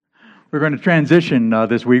We're going to transition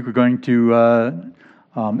this week. We're going to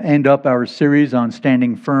end up our series on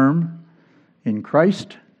standing firm in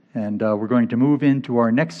Christ, and we're going to move into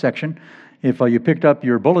our next section. If you picked up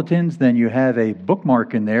your bulletins, then you have a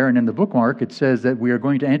bookmark in there, and in the bookmark it says that we are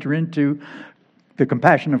going to enter into the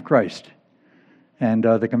compassion of Christ. And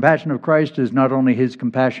the compassion of Christ is not only His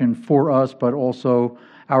compassion for us, but also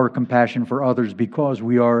our compassion for others, because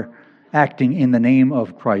we are acting in the name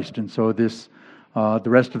of Christ. And so this the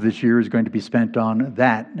rest of this year is going to be spent on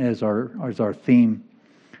that as our theme.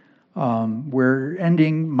 We're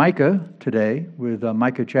ending Micah today with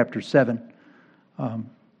Micah chapter 7.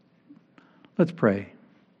 Let's pray.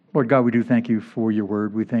 Lord God, we do thank You for Your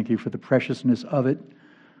word. We thank You for the preciousness of it.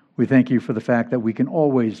 We thank You for the fact that we can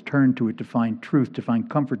always turn to it to find truth, to find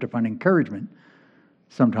comfort, to find encouragement,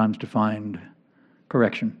 sometimes to find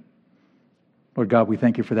correction. Lord God, we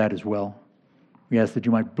thank You for that as well. We ask that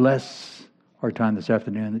You might bless our time this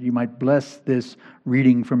afternoon, that You might bless this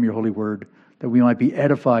reading from Your holy word, that we might be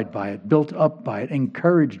edified by it, built up by it,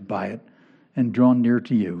 encouraged by it, and drawn near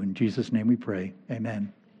to You. In Jesus' name we pray.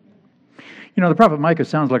 Amen. You know, the prophet Micah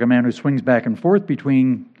sounds like a man who swings back and forth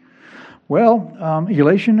between,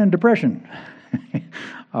 elation and depression,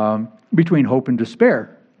 between hope and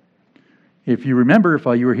despair. If you remember, if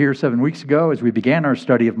you were here 7 weeks ago, as we began our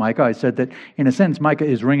study of Micah, I said that, in a sense, Micah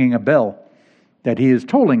is ringing a bell, that he is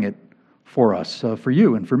tolling it for us, for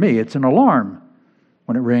you and for me. It's an alarm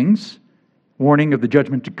when it rings, warning of the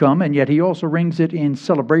judgment to come, and yet he also rings it in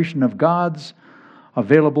celebration of God's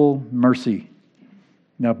available mercy.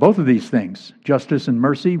 Now, both of these things, justice and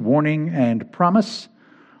mercy, warning and promise,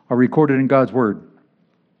 are recorded in God's word.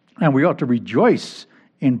 And we ought to rejoice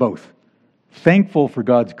in both. Thankful for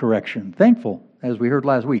God's correction. Thankful, as we heard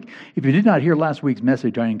last week. If you did not hear last week's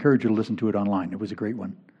message, I encourage you to listen to it online. It was a great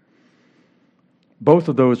one. Both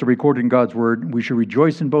of those are recorded in God's word. We should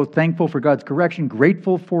rejoice in both, thankful for God's correction,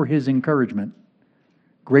 grateful for His encouragement.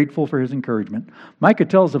 Grateful for His encouragement. Micah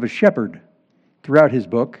tells of a shepherd throughout his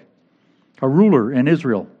book, a ruler in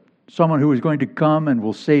Israel, someone who is going to come and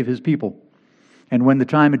will save his people. And when the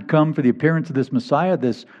time had come for the appearance of this Messiah,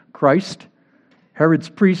 this Christ, Herod's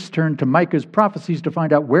priests turned to Micah's prophecies to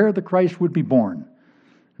find out where the Christ would be born.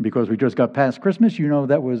 And because we just got past Christmas, you know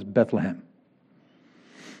that was Bethlehem.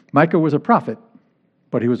 Micah was a prophet,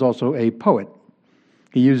 but he was also a poet.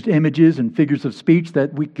 He used images and figures of speech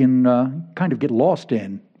that we can kind of get lost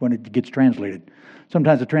in when it gets translated.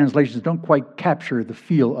 Sometimes the translations don't quite capture the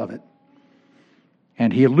feel of it.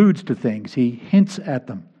 And he alludes to things. He hints at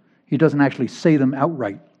them. He doesn't actually say them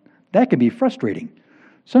outright. That can be frustrating.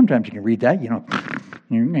 Sometimes you can read that,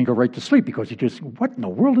 and go right to sleep because you just, what in the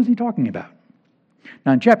world is he talking about?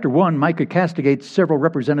 Now in chapter 1, Micah castigates several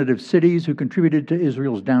representative cities who contributed to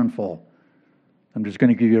Israel's downfall. I'm just going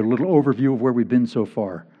to give you a little overview of where we've been so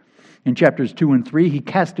far. In chapters 2 and 3, he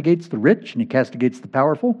castigates the rich and he castigates the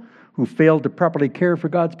powerful who failed to properly care for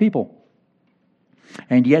God's people.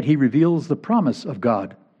 And yet he reveals the promise of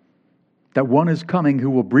God, that one is coming who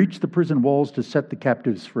will breach the prison walls to set the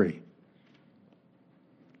captives free.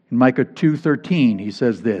 In Micah 2:13, he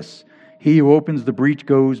says this, "He who opens the breach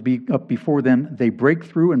goes up before them. They break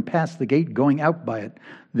through and pass the gate, going out by it.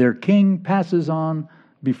 Their king passes on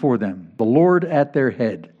before them, the Lord at their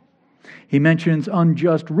head." He mentions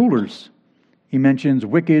unjust rulers. He mentions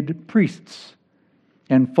wicked priests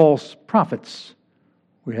and false prophets.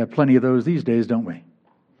 We have plenty of those these days, don't we?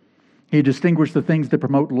 He distinguished the things that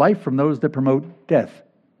promote life from those that promote death.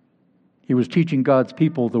 He was teaching God's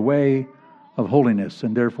people the way of holiness,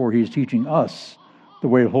 and therefore He is teaching us the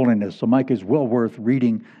way of holiness. So Micah is well worth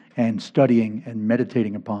reading and studying and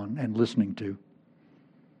meditating upon and listening to.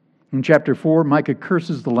 In chapter 4, Micah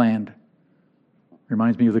curses the land.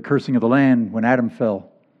 Reminds me of the cursing of the land when Adam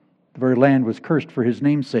fell. The very land was cursed for his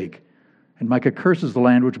namesake. And Micah curses the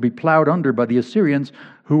land which will be plowed under by the Assyrians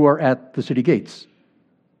who are at the city gates.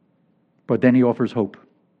 But then he offers hope.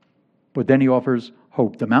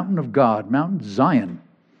 The mountain of God, Mount Zion,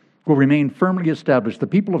 will remain firmly established. The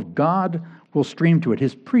people of God will stream to it.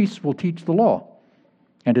 His priests will teach the law,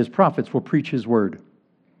 and His prophets will preach His word.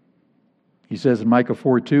 He says in Micah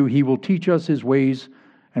 4:2, "He will teach us His ways,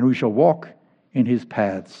 and we shall walk in His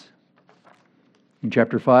paths." In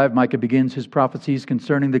chapter 5, Micah begins his prophecies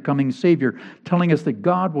concerning the coming Savior, telling us that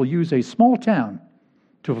God will use a small town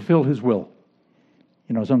to fulfill His will.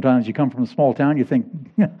 Sometimes you come from a small town, you think,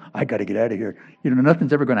 I got to get out of here.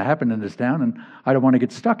 Nothing's ever going to happen in this town, and I don't want to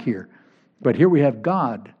get stuck here. But here we have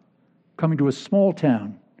God coming to a small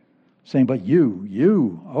town, saying, but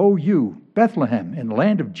you, Bethlehem, in the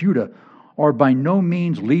land of Judah, are by no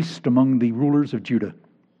means least among the rulers of Judah.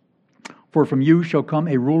 For from you shall come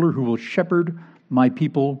a ruler who will shepherd my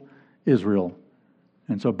people Israel.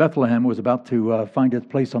 And so Bethlehem was about to find its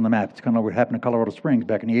place on the map. It's kind of like what happened in Colorado Springs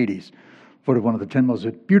back in the 80s. Voted one of the 10 most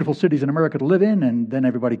beautiful cities in America to live in, and then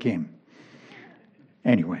everybody came.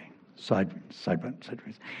 Anyway,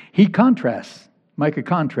 sideways. Micah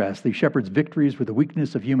contrasts the shepherd's victories with the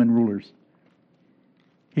weakness of human rulers.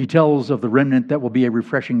 He tells of the remnant that will be a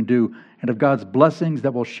refreshing dew, and of God's blessings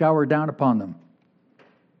that will shower down upon them.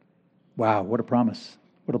 Wow, what a promise.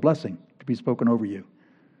 What a blessing to be spoken over you.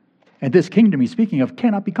 And this kingdom he's speaking of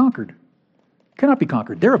cannot be conquered. Cannot be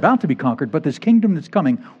conquered. They're about to be conquered, but this kingdom that's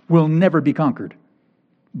coming will never be conquered.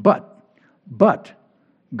 But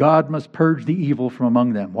God must purge the evil from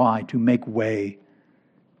among them. Why? To make way.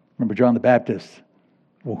 Remember John the Baptist.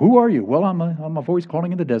 Well, who are you? Well, I'm a voice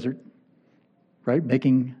calling in the desert. Right?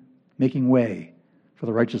 Making way for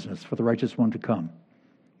the righteous one to come.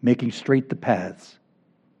 Making straight the paths.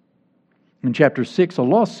 In chapter 6, a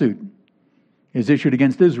lawsuit is issued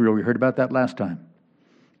against Israel. We heard about that last time.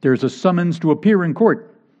 There's a summons to appear in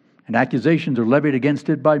court, and accusations are levied against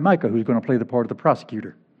it by Micah, who's going to play the part of the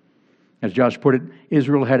prosecutor. As Josh put it,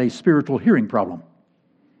 Israel had a spiritual hearing problem.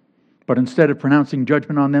 But instead of pronouncing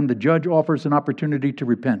judgment on them, the judge offers an opportunity to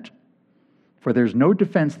repent. For there's no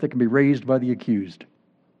defense that can be raised by the accused.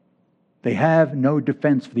 They have no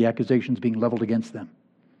defense for the accusations being leveled against them.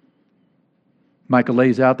 Micah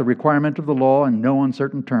lays out the requirement of the law in no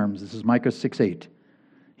uncertain terms. This is Micah 6:8.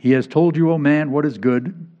 He has told you, O man, what is good.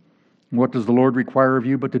 And what does the Lord require of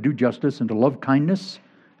you but to do justice and to love kindness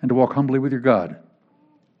and to walk humbly with your God?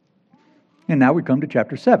 And now we come to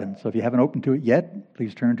chapter 7. So if you haven't opened to it yet,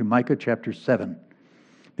 please turn to Micah chapter 7.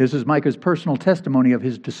 This is Micah's personal testimony of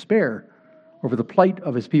his despair over the plight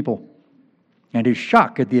of his people and his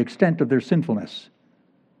shock at the extent of their sinfulness.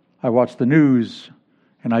 I watch the news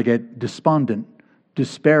and I get despondent,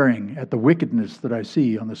 despairing at the wickedness that I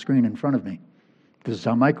see on the screen in front of me. This is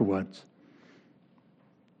how Micah was.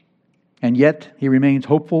 And yet he remains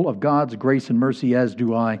hopeful of God's grace and mercy, as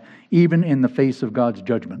do I, even in the face of God's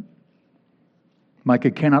judgment.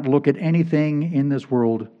 Micah cannot look at anything in this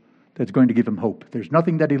world that's going to give him hope. There's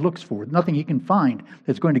nothing that he looks for, nothing he can find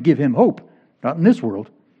that's going to give him hope, not in this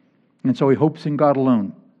world. And so he hopes in God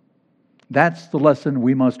alone. That's the lesson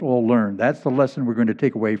we must all learn. That's the lesson we're going to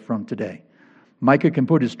take away from today. Micah can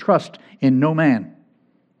put his trust in no man,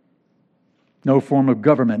 no form of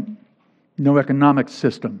government, no economic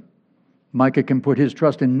system. Micah can put his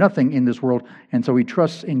trust in nothing in this world, and so he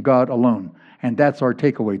trusts in God alone. And that's our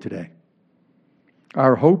takeaway today.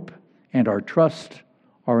 Our hope and our trust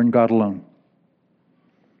are in God alone.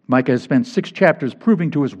 Micah has spent 6 chapters proving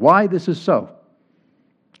to us why this is so.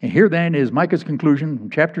 And here then is Micah's conclusion from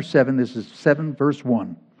chapter 7. This is 7 verse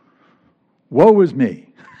 1. Woe is me.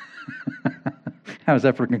 How's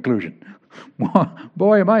that for a conclusion?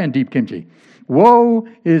 Boy, am I in deep kimchi. Woe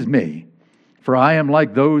is me, for I am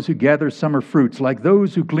like those who gather summer fruits, like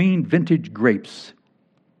those who glean vintage grapes.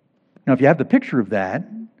 Now, if you have the picture of that,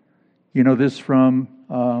 you know this from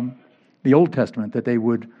the Old Testament, that they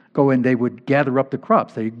would go and they would gather up the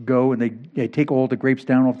crops. They go and they take all the grapes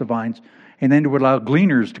down off the vines, and then they would allow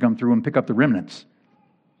gleaners to come through and pick up the remnants.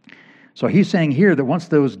 So he's saying here that once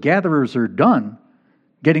those gatherers are done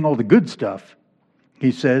getting all the good stuff,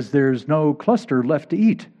 he says there's no cluster left to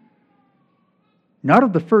eat. Not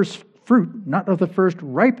of the first fruit, not of the first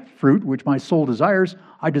ripe fruit, which my soul desires.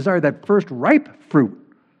 I desire that first ripe fruit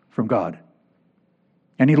from God.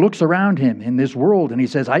 And he looks around him in this world and he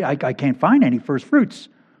says, I can't find any first fruits.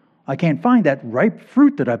 I can't find that ripe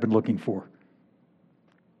fruit that I've been looking for.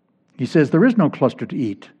 He says, there is no cluster to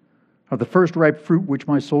eat. Of the first ripe fruit which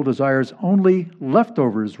my soul desires, only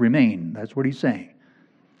leftovers remain. That's what he's saying.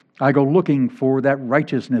 I go looking for that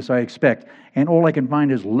righteousness I expect, and all I can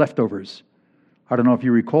find is leftovers. I don't know if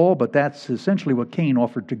you recall, but that's essentially what Cain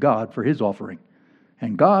offered to God for his offering.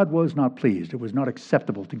 And God was not pleased. It was not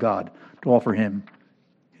acceptable to God to offer him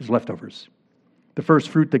his leftovers. The first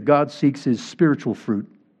fruit that God seeks is spiritual fruit.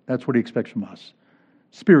 That's what he expects from us.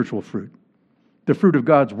 Spiritual fruit. The fruit of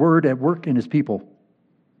God's word at work in his people.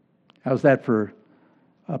 How's that for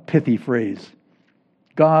a pithy phrase?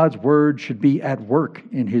 God's word should be at work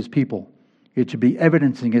in his people. It should be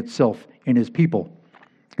evidencing itself in his people.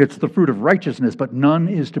 It's the fruit of righteousness, but none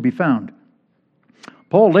is to be found.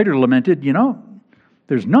 Paul later lamented,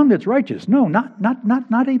 there's none that's righteous. No,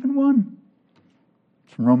 not even one.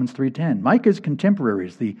 It's from Romans 3:10. Micah's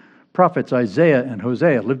contemporaries, the prophets Isaiah and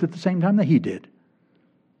Hosea, lived at the same time that he did.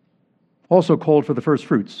 Also called for the first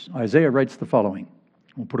fruits. Isaiah writes the following.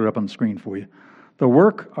 We'll put it up on the screen for you. The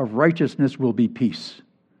work of righteousness will be peace.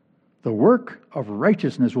 The work of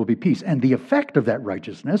righteousness will be peace. And the effect of that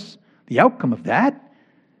righteousness, the outcome of that,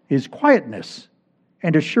 is quietness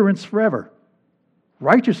and assurance forever.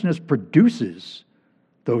 Righteousness produces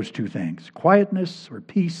those two things, quietness or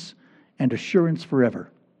peace and assurance forever.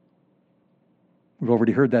 We've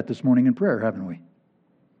already heard that this morning in prayer, haven't we?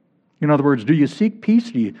 In other words, do you seek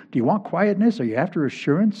peace? Do you want quietness? Are you after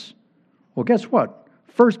assurance? Well, guess what?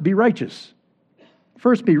 First, be righteous.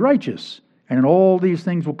 First, be righteous, and then all these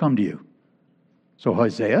things will come to you. So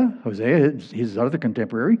Hosea, his other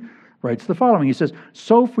contemporary, writes the following. He says,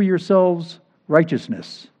 sow for yourselves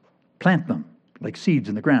righteousness. Plant them like seeds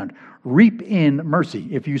in the ground. Reap in mercy.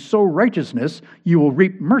 If you sow righteousness, you will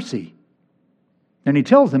reap mercy. And he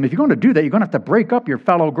tells them, if you're going to do that, you're going to have to break up your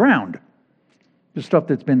fallow ground. The stuff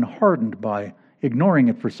that's been hardened by ignoring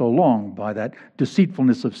it for so long, by that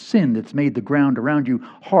deceitfulness of sin that's made the ground around you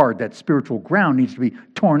hard. That spiritual ground needs to be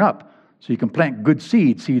torn up so you can plant good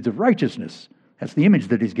seeds, seeds of righteousness. That's the image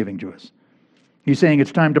that he's giving to us. He's saying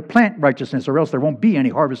it's time to plant righteousness or else there won't be any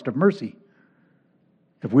harvest of mercy.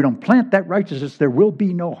 If we don't plant that righteousness, there will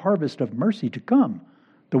be no harvest of mercy to come.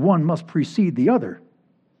 The one must precede the other.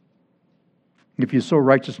 If you sow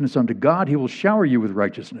righteousness unto God, he will shower you with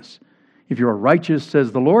righteousness. If you are righteous,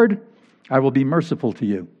 says the Lord, I will be merciful to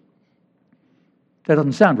you. That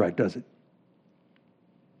doesn't sound right, does it?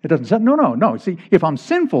 It doesn't sound, no. See, if I'm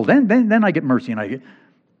sinful, then I get mercy and I get...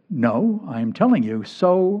 No, I'm telling you,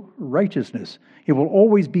 sow righteousness. It will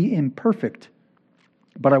always be imperfect.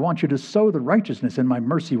 But I want you to sow the righteousness, and my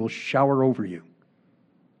mercy will shower over you.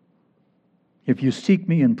 If you seek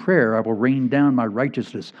me in prayer, I will rain down my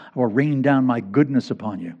righteousness. I will rain down my goodness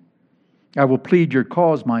upon you. I will plead your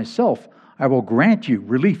cause myself. I will grant you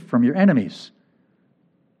relief from your enemies.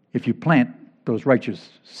 If you plant those righteous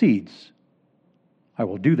seeds, I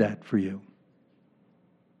will do that for you.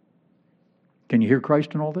 Can you hear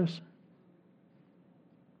Christ in all this?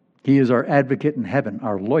 He is our advocate in heaven,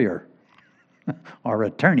 our lawyer, our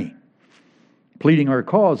attorney, pleading our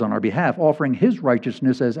cause on our behalf, offering his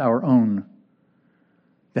righteousness as our own.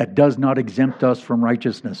 That does not exempt us from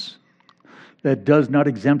righteousness. That does not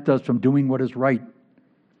exempt us from doing what is right.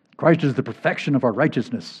 Christ is the perfection of our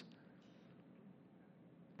righteousness.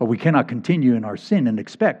 But we cannot continue in our sin and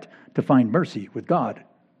expect to find mercy with God.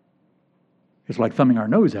 It's like thumbing our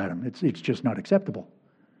nose at him. It's just not acceptable.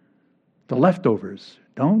 The leftovers.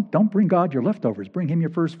 Don't bring God your leftovers. Bring him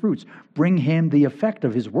your first fruits. Bring him the effect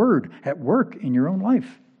of his word at work in your own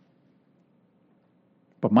life.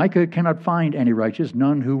 But Micah cannot find any righteous,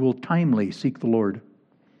 none who will timely seek the Lord.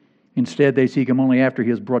 Instead, they seek him only after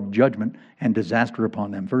he has brought judgment and disaster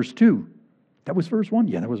upon them. Verse 2. That was verse 1?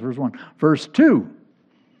 Yeah, that was verse 1. Verse 2.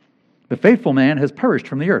 The faithful man has perished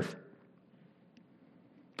from the earth,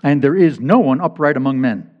 and there is no one upright among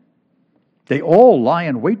men. They all lie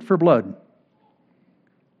in wait for blood.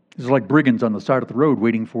 This is like brigands on the side of the road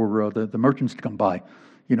waiting for the merchants to come by.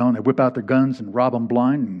 And they whip out their guns and rob them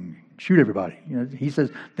blind and shoot everybody. He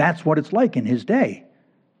says that's what it's like in his day.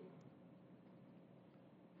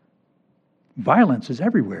 Violence is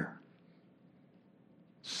everywhere.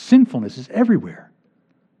 Sinfulness is everywhere.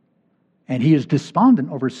 And he is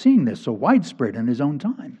despondent over seeing this so widespread in his own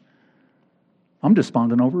time. I'm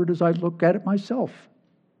despondent over it as I look at it myself.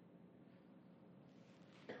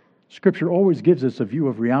 Scripture always gives us a view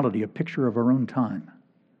of reality, a picture of our own time,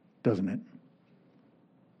 doesn't it?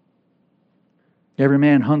 Every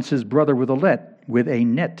man hunts his brother with a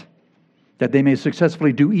net, that they may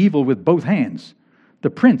successfully do evil with both hands. The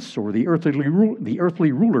prince or the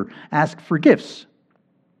earthly ruler ask for gifts.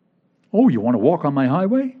 Oh, you want to walk on my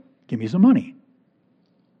highway? Give me some money.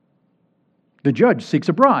 The judge seeks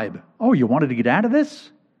a bribe. Oh, you wanted to get out of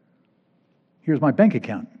this? Here's my bank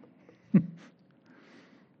account.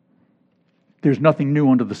 There's nothing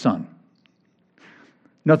new under the sun.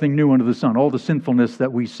 Nothing new under the sun. All the sinfulness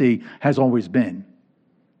that we see has always been.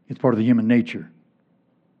 It's part of the human nature.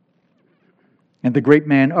 And the great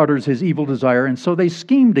man utters his evil desire, and so they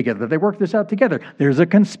scheme together. They work this out together. There's a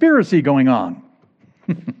conspiracy going on.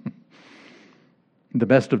 The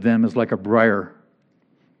best of them is like a briar.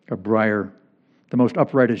 A briar. The most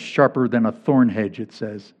upright is sharper than a thorn hedge, it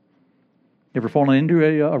says. Ever fallen into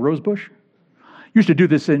a rose bush? Used to do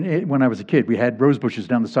this when I was a kid. We had rose bushes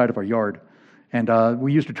down the side of our yard. And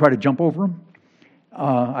we used to try to jump over them.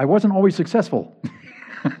 I wasn't always successful.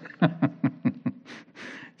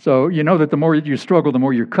 So you know that the more you struggle, the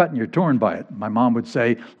more you're cut and you're torn by it. My mom would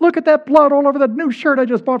say, look at that blood all over that new shirt I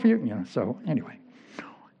just bought for you. So anyway.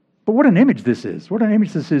 But what an image this is. What an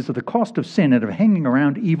image this is of the cost of sin and of hanging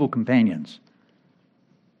around evil companions.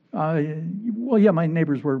 My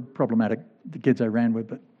neighbors were problematic, the kids I ran with,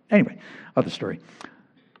 but anyway, other story.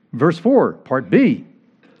 Verse 4, part B.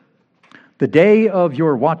 The day of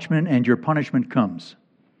your watchman and your punishment comes.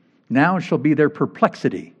 Now shall be their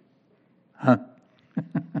perplexity. Huh?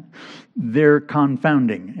 Their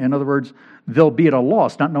confounding. In other words, they'll be at a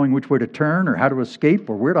loss, not knowing which way to turn or how to escape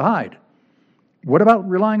or where to hide. What about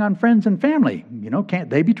relying on friends and family? Can't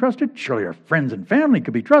they be trusted? Surely our friends and family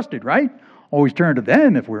could be trusted, right? Always turn to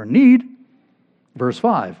them if we're in need. Verse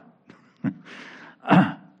 5.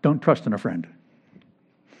 Don't trust in a friend.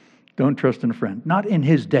 Don't trust in a friend. Not in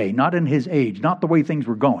his day, not in his age, not the way things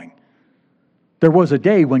were going. There was a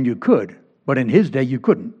day when you could, but in his day you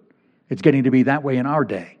couldn't. It's getting to be that way in our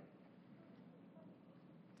day.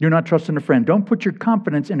 Do not trust in a friend. Don't put your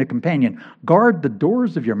confidence in a companion. Guard the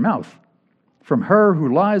doors of your mouth from her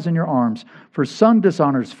who lies in your arms. For son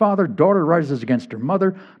dishonors father, daughter rises against her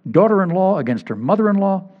mother, daughter-in-law against her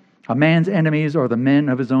mother-in-law. A man's enemies are the men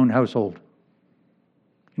of his own household.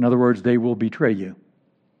 In other words, they will betray you.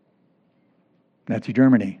 Nazi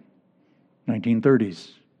Germany, 1930s.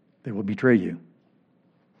 They will betray you.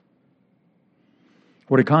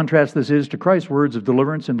 What a contrast this is to Christ's words of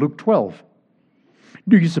deliverance in Luke 12.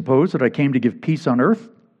 Do you suppose that I came to give peace on earth?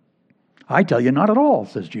 I tell you, not at all,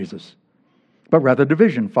 says Jesus, but rather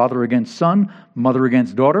division, father against son, mother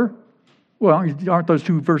against daughter. Well, aren't those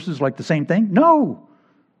two verses like the same thing? No,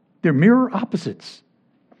 they're mirror opposites.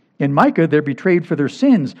 In Micah, they're betrayed for their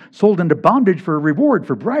sins, sold into bondage for a reward,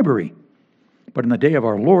 for bribery. But in the day of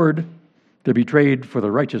our Lord, they're betrayed for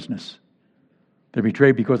their righteousness. They're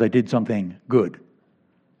betrayed because they did something good,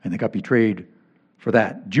 and they got betrayed for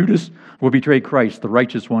that. Judas will betray Christ, the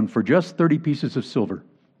righteous one, for just 30 pieces of silver.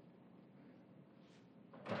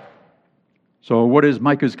 So what is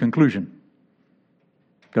Micah's conclusion?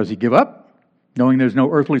 Does he give up, knowing there's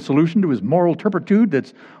no earthly solution to his moral turpitude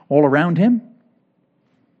that's all around him?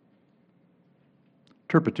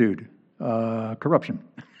 Turpitude, corruption,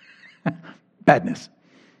 badness,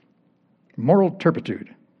 moral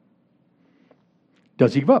turpitude.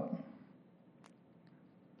 Does he give up?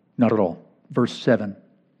 Not at all. Verse 7.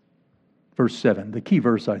 Verse 7, the key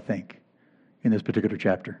verse, I think, in this particular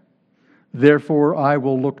chapter. Therefore I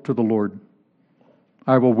will look to the Lord.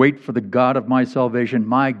 I will wait for the God of my salvation.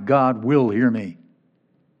 My God will hear me.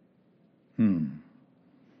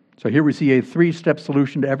 So here we see a three-step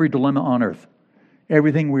solution to every dilemma on earth.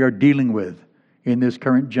 Everything we are dealing with in this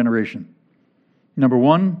current generation. Number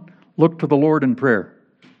one, look to the Lord in prayer.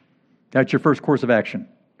 That's your first course of action.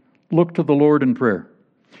 Look to the Lord in prayer.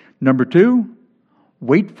 Number two,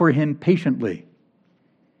 wait for Him patiently.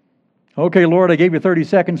 Okay, Lord, I gave you 30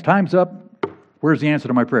 seconds. Time's up. Where's the answer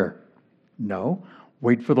to my prayer? No.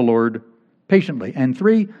 Wait for the Lord patiently. And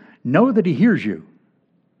three, know that He hears you.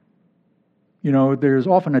 There's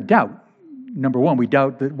often a doubt. Number one, we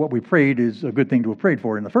doubt that what we prayed is a good thing to have prayed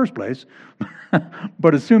for in the first place.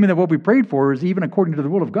 But assuming that what we prayed for is even according to the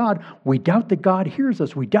will of God, we doubt that God hears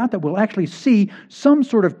us. We doubt that we'll actually see some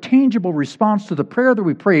sort of tangible response to the prayer that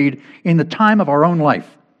we prayed in the time of our own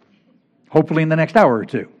life. Hopefully in the next hour or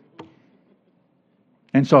two.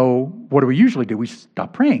 And so, what do we usually do? We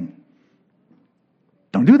stop praying.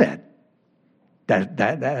 Don't do that.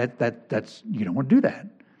 That's you don't want to do that.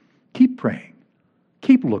 Keep praying.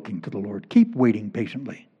 Keep looking to the Lord. Keep waiting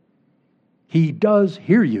patiently. He does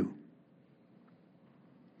hear you.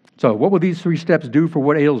 So what will these three steps do for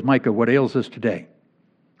what ails Micah, what ails us today?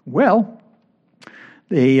 Well,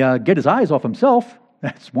 they get his eyes off himself.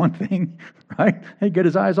 That's one thing, right? They get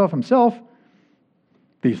his eyes off himself.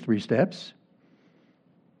 These three steps.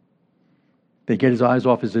 They get his eyes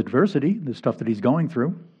off his adversity, the stuff that he's going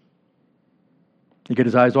through. They get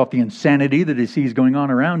his eyes off the insanity that he sees going on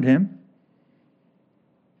around him.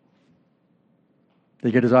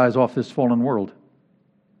 They get his eyes off this fallen world.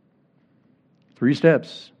 Three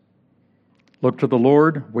steps. Look to the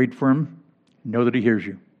Lord, wait for Him, know that He hears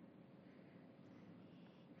you.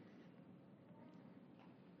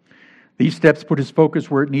 These steps put his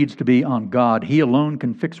focus where it needs to be, on God. He alone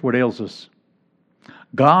can fix what ails us.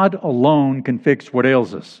 God alone can fix what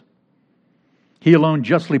ails us. He alone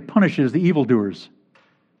justly punishes the evildoers.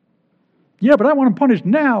 Yeah, but I want Him punished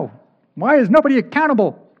now. Why is nobody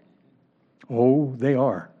accountable? Oh, they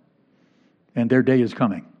are. And their day is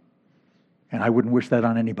coming. And I wouldn't wish that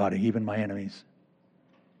on anybody, even my enemies.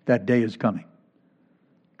 That day is coming.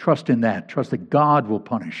 Trust in that. Trust that God will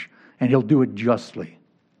punish, and He'll do it justly.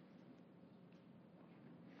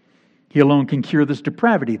 He alone can cure this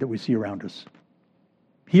depravity that we see around us.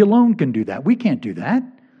 He alone can do that. We can't do that.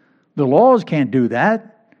 The laws can't do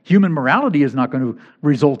that. Human morality is not going to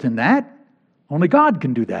result in that. Only God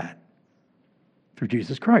can do that through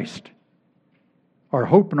Jesus Christ. Our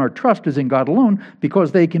hope and our trust is in God alone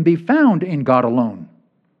because they can be found in God alone.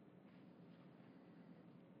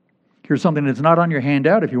 Here's something that's not on your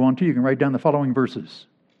handout. If you want to, you can write down the following verses.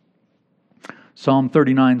 Psalm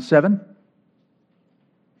 39:7,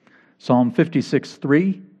 Psalm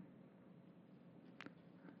 56:3,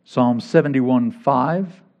 Psalm 71:5,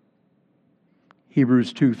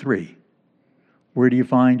 Hebrews 2:3. Where do you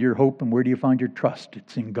find your hope and where do you find your trust?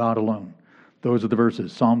 It's in God alone. Those are the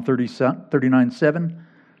verses. Psalm 39:7,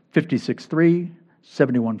 56:3,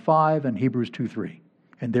 71:5, and Hebrews 2:3.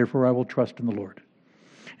 And therefore I will trust in the Lord.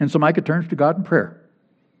 And so Micah turns to God in prayer,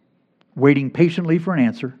 waiting patiently for an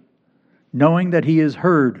answer, knowing that he is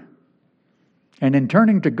heard. And in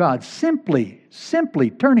turning to God, simply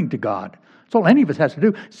turning to God, that's all any of us has to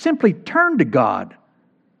do. Simply turn to God.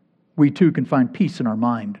 We too can find peace in our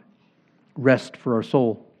mind, rest for our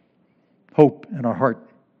soul, hope in our heart.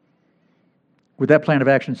 With that plan of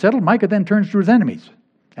action settled, Micah then turns to his enemies.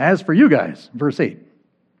 As for you guys, verse 8.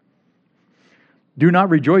 Do not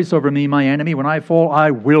rejoice over me, my enemy. When I fall,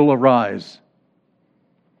 I will arise.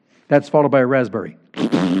 That's followed by a raspberry.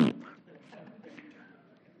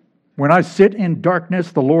 When I sit in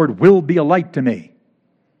darkness, the Lord will be a light to me.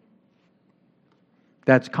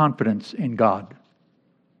 That's confidence in God.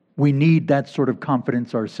 We need that sort of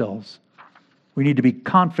confidence ourselves. We need to be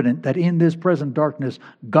confident that in this present darkness,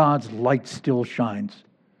 God's light still shines.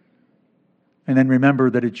 And then remember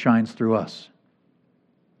that it shines through us.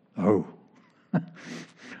 Oh.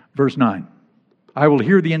 Verse 9. I will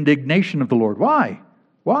hear the indignation of the Lord. Why?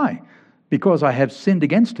 Why? Because I have sinned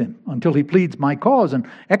against him until he pleads my cause and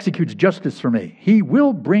executes justice for me. He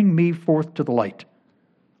will bring me forth to the light.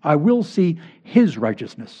 I will see his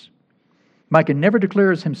righteousness. Micah never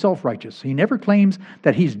declares himself righteous. He never claims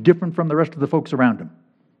that he's different from the rest of the folks around him.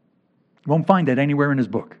 You won't find that anywhere in his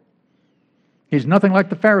book. He's nothing like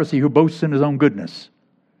the Pharisee who boasts in his own goodness.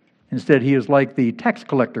 Instead, he is like the tax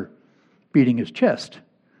collector beating his chest.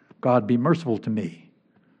 God be merciful to me,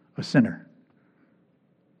 a sinner.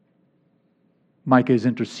 Micah is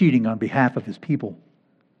interceding on behalf of his people.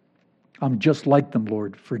 I'm just like them,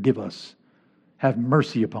 Lord. Forgive us. Have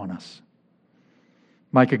mercy upon us.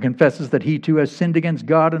 Micah confesses that he too has sinned against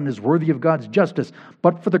God and is worthy of God's justice.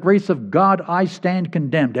 But for the grace of God, I stand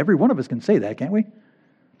condemned. Every one of us can say that, can't we?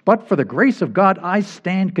 But for the grace of God, I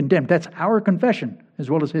stand condemned. That's our confession as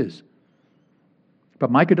well as his. But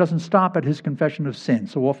Micah doesn't stop at his confession of sin.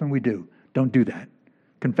 So often we do. Don't do that.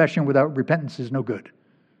 Confession without repentance is no good.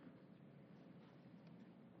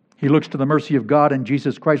 He looks to the mercy of God and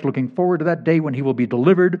Jesus Christ, looking forward to that day when he will be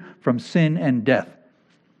delivered from sin and death.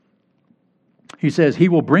 He says, he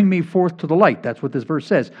will bring me forth to the light. That's what this verse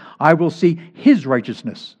says. I will see his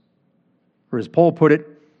righteousness. Or as Paul put it,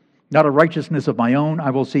 not a righteousness of my own,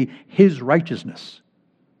 I will see his righteousness.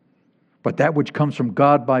 But that which comes from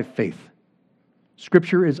God by faith.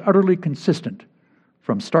 Scripture is utterly consistent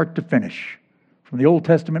from start to finish, from the Old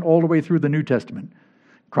Testament all the way through the New Testament.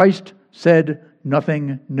 Christ said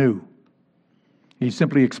nothing new. He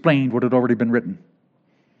simply explained what had already been written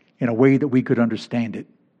in a way that we could understand it,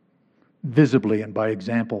 visibly and by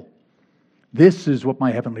example. This is what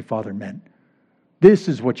my Heavenly Father meant. This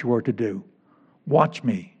is what you are to do. Watch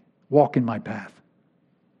me. Walk in my path.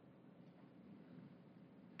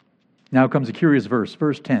 Now comes a curious verse,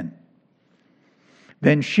 verse 10.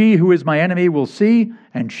 Then she who is my enemy will see,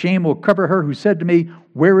 and shame will cover her who said to me,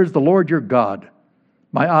 where is the Lord your God?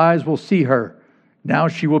 My eyes will see her. Now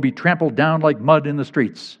she will be trampled down like mud in the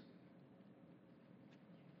streets.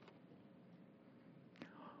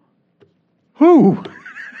 Who?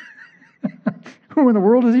 Who in the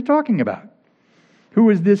world is he talking about? Who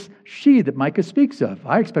is this she that Micah speaks of?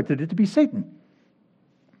 I expected it to be Satan.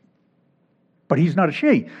 But he's not a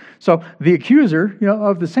she. So the accuser,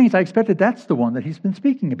 of the saints, I expected that's the one that he's been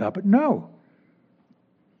speaking about. But no.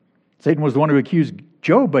 Satan was the one who accused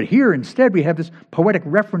Job, but here instead we have this poetic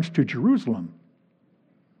reference to Jerusalem.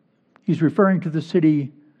 He's referring to the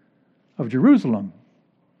city of Jerusalem,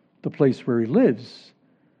 the place where he lives,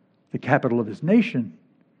 the capital of his nation.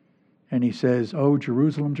 And he says, oh,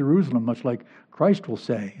 Jerusalem, Jerusalem, much like Christ will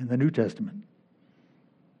say in the New Testament.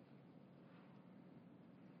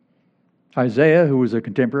 Isaiah, who was a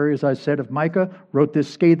contemporary, as I said, of Micah, wrote this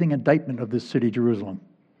scathing indictment of this city, Jerusalem.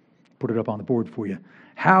 Put it up on the board for you.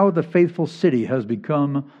 How the faithful city has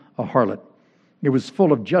become a harlot. It was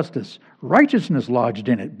full of justice, righteousness lodged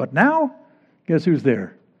in it. But now, guess who's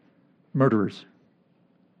there? Murderers.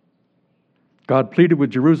 God pleaded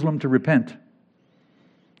with Jerusalem to repent.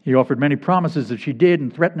 He offered many promises if she did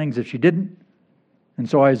and threatenings if she didn't. And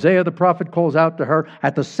so Isaiah the prophet calls out to her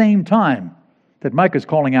at the same time that Micah's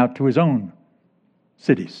calling out to his own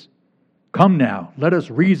cities. Come now, let us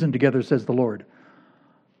reason together, says the Lord.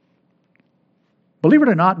 Believe it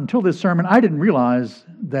or not, until this sermon, I didn't realize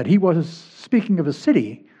that he was speaking of a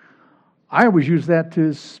city. I always use that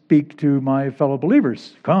to speak to my fellow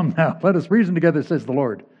believers. Come now, let us reason together, says the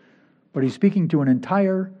Lord. But he's speaking to an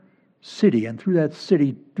entire city, and through that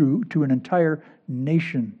city, to an entire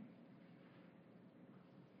nation.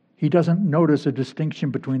 He doesn't notice a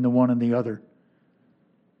distinction between the one and the other.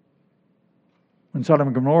 When Sodom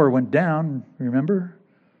and Gomorrah went down, remember?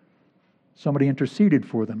 Somebody interceded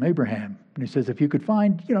for them, Abraham. And he says, if you could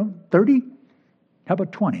find, 30, how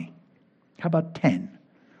about 20? How about 10?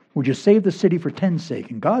 Would you save the city for 10's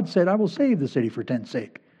sake? And God said, I will save the city for 10's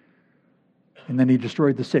sake. And then he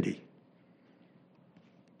destroyed the city.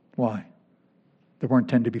 Why? There weren't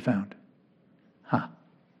 10 to be found.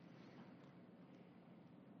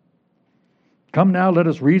 Come now, let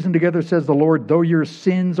us reason together, says the Lord. Though your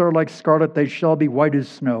sins are like scarlet, they shall be white as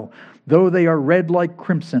snow. Though they are red like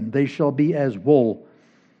crimson, they shall be as wool.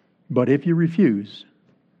 But if you refuse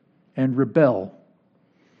and rebel,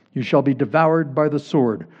 you shall be devoured by the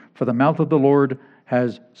sword, for the mouth of the Lord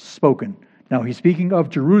has spoken. Now he's speaking of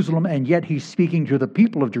Jerusalem, and yet he's speaking to the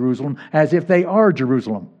people of Jerusalem as if they are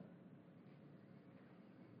Jerusalem.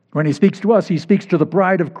 When he speaks to us, he speaks to the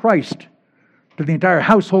bride of Christ, to the entire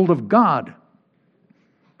household of God.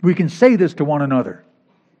 We can say this to one another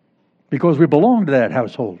because we belong to that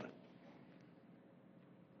household.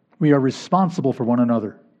 We are responsible for one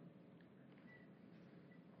another.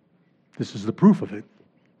 This is the proof of it.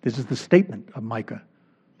 This is the statement of Micah,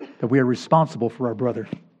 that we are responsible for our brother.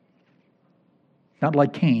 Not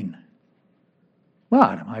like Cain.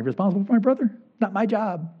 What? Am I responsible for my brother? Not my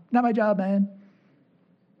job. Not my job, man.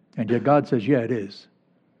 And yet God says, yeah, it is.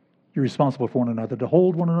 You're responsible for one another, to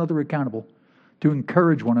hold one another accountable, to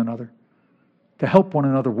encourage one another, to help one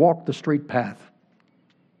another walk the straight path.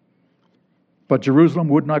 But Jerusalem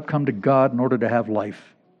would not come to God in order to have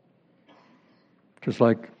life. Just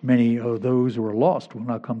like many of those who are lost will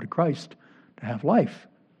not come to Christ to have life.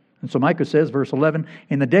 And so Micah says, verse 11,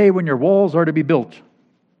 in the day when your walls are to be built,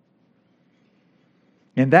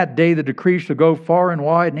 in that day the decree shall go far and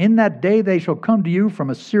wide, and in that day they shall come to you from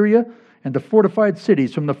Assyria and the fortified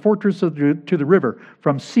cities, from the fortress to the river,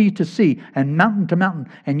 from sea to sea, and mountain to mountain,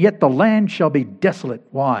 and yet the land shall be desolate.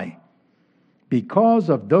 Why? Because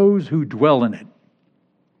of those who dwell in it.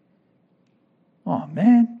 Oh,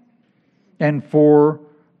 man. And for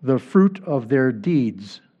the fruit of their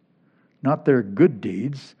deeds, not their good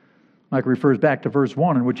deeds. Micah refers back to verse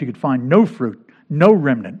 1, in which you could find no fruit, no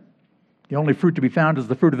remnant. The only fruit to be found is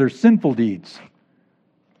the fruit of their sinful deeds.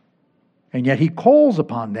 And yet he calls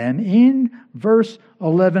upon them in verse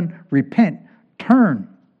 11, repent, turn.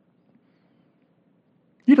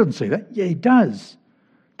 He doesn't say that. Yeah, he does.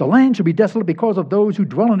 The land shall be desolate because of those who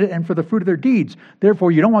dwell in it and for the fruit of their deeds.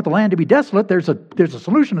 Therefore, you don't want the land to be desolate. There's a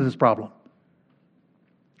solution to this problem.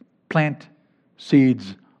 Plant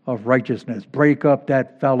seeds of righteousness. Break up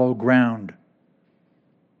that fallow ground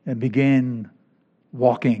and begin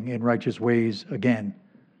walking in righteous ways again.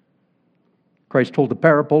 Christ told the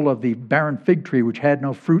parable of the barren fig tree which had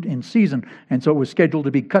no fruit in season, and so it was scheduled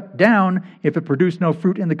to be cut down if it produced no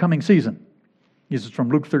fruit in the coming season. This is from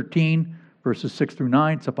Luke 13, verses 6 through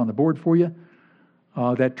 9. It's up on the board for you.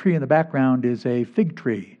 That tree in the background is a fig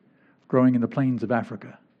tree growing in the plains of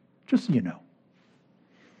Africa, just so you know.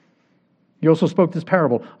 He also spoke this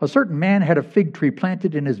parable. A certain man had a fig tree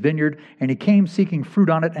planted in his vineyard, and he came seeking fruit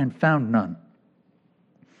on it and found none.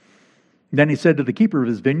 Then he said to the keeper of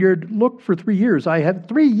his vineyard, look, for 3 years I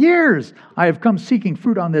have come seeking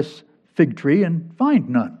fruit on this fig tree and find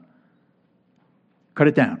none. Cut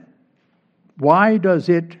it down. Why does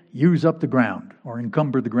it use up the ground, or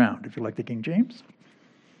encumber the ground, if you like the King James?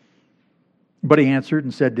 But he answered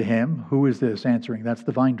and said to him, who is this answering? That's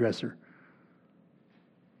the vine dresser.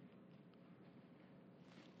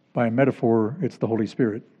 By a metaphor, it's the Holy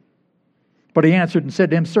Spirit. But he answered and said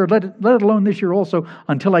to him, sir, let it alone this year also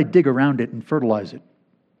until I dig around it and fertilize it.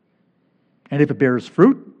 And if it bears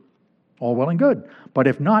fruit, all well and good. But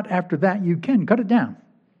if not, after that you can cut it down.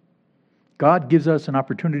 God gives us an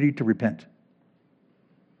opportunity to repent.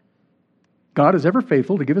 God is ever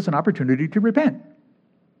faithful to give us an opportunity to repent.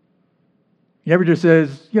 He never just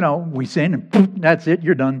says, we sin and poof, that's it,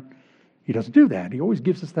 you're done. He doesn't do that. He always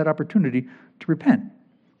gives us that opportunity to repent.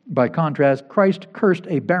 By contrast, Christ cursed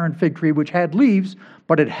a barren fig tree which had leaves,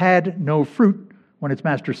 but it had no fruit when its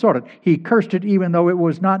master sought it. He cursed it even though it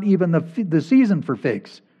was not even the season for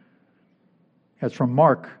figs. That's from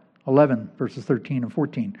Mark 11, verses 13 and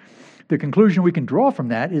 14. The conclusion we can draw from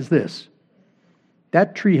that is this.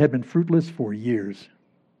 That tree had been fruitless for years.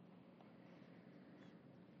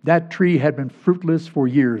 That tree had been fruitless for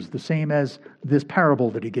years, the same as this parable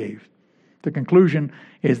that he gave. The conclusion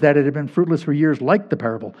is that it had been fruitless for years like the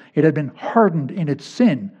parable. It had been hardened in its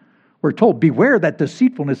sin, We're told, beware that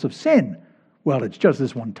deceitfulness of sin. Well, it's just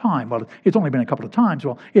this one time. Well, it's only been a couple of times.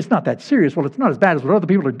 Well, it's not that serious. Well, it's not as bad as what other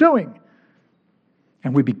people are doing.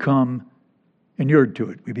 And we become inured to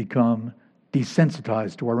it. We become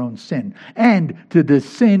desensitized to our own sin and to the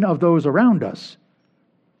sin of those around us.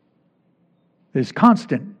 This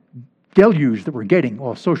constant deluge that we're getting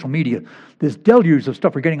off social media, this deluge of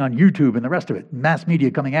stuff we're getting on YouTube and the rest of it, mass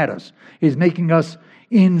media coming at us, is making us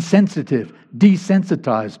insensitive,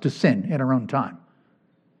 desensitized to sin in our own time.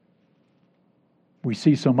 We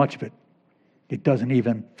see so much of it, it doesn't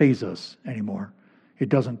even faze us anymore. It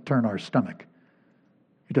doesn't turn our stomach.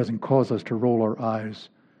 It doesn't cause us to roll our eyes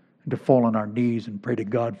and to fall on our knees and pray to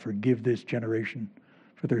God, forgive this generation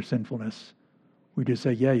for their sinfulness. We just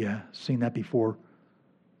say, yeah, seen that before.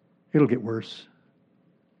 It'll get worse.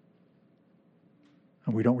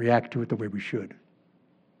 And we don't react to it the way we should.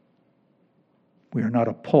 We are not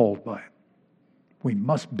appalled by it. We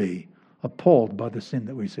must be appalled by the sin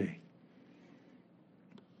that we see.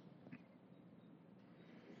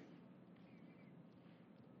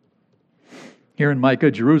 Here in Micah,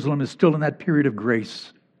 Jerusalem is still in that period of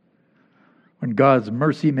grace when God's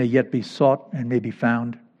mercy may yet be sought and may be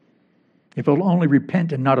found. If it will only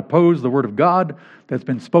repent and not oppose the word of God that's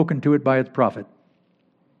been spoken to it by its prophet.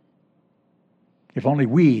 If only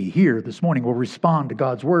we here this morning will respond to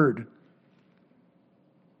God's word.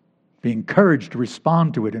 Be encouraged to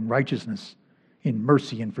respond to it in righteousness, in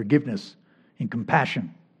mercy and forgiveness, in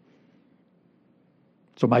compassion.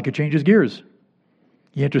 So Micah changes gears.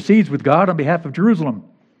 He intercedes with God on behalf of Jerusalem.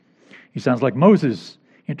 He sounds like Moses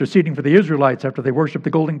interceding for the Israelites after they worshiped the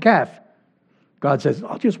golden calf. God says,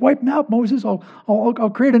 I'll just wipe them out, Moses. I'll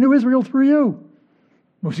create a new Israel through you.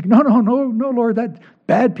 Moses, no, Lord, that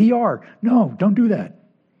bad PR. No, don't do that.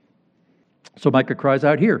 So Micah cries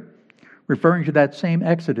out here, referring to that same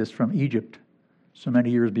exodus from Egypt so many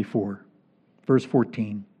years before. Verse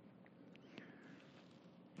 14.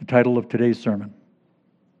 The title of today's sermon.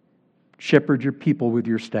 Shepherd your people with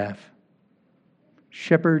your staff.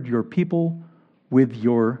 Shepherd your people with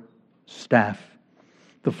your staff.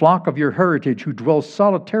 The flock of your heritage who dwell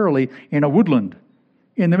solitarily in a woodland,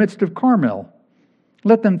 in the midst of Carmel.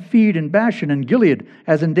 Let them feed in Bashan and Gilead,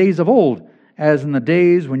 as in days of old, as in the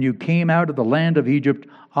days when you came out of the land of Egypt.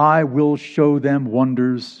 I will show them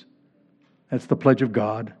wonders. That's the pledge of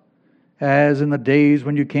God. As in the days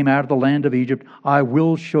when you came out of the land of Egypt, I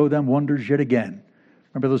will show them wonders yet again.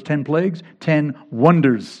 Remember those 10 plagues? 10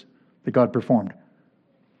 wonders that God performed.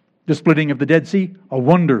 The splitting of the Dead Sea, a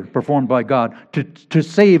wonder performed by God to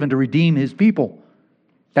save and to redeem His people.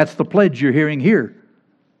 That's the pledge you're hearing here.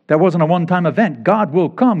 That wasn't a one-time event. God will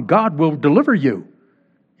come. God will deliver you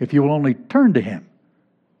if you will only turn to Him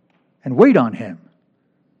and wait on Him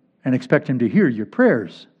and expect Him to hear your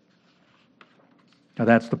prayers. Now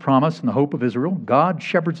that's the promise and the hope of Israel. God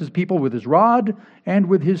shepherds His people with His rod and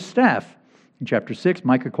with His staff. In chapter 6,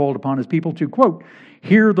 Micah called upon his people to, quote,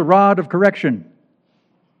 hear the rod of correction.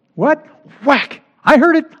 What? Whack! I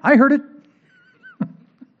heard it.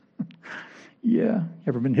 Yeah.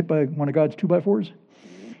 Ever been hit by one of God's 2x4s?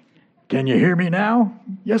 Can you hear me now?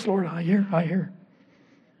 Yes, Lord, I hear.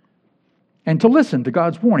 And to listen to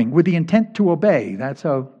God's warning with the intent to obey. That's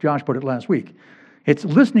how Josh put it last week. It's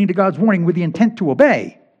listening to God's warning with the intent to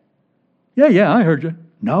obey. Yeah, I heard you.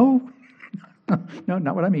 No,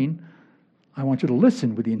 not what I mean. I want you to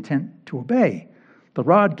listen with the intent to obey. The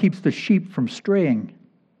rod keeps the sheep from straying.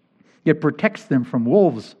 It protects them from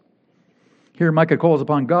wolves. Here Micah calls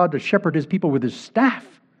upon God to shepherd His people with His staff.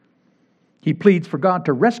 He pleads for God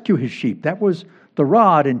to rescue His sheep. That was the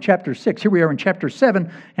rod in chapter 6. Here we are in chapter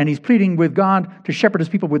 7, and he's pleading with God to shepherd His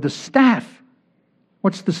people with the staff.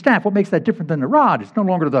 What's the staff? What makes that different than the rod? It's no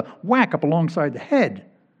longer the whack up alongside the head.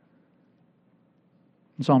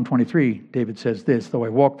 In Psalm 23, David says this, though I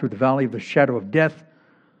walk through the valley of the shadow of death.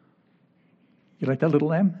 You like that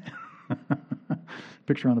little M?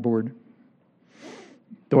 Picture on the board.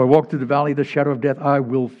 Though I walk through the valley of the shadow of death, I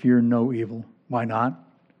will fear no evil. Why not?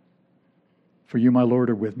 For you, my Lord,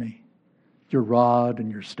 are with me. Your rod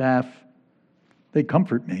and your staff, they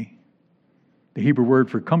comfort me. The Hebrew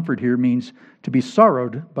word for comfort here means to be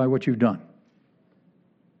sorrowed by what you've done.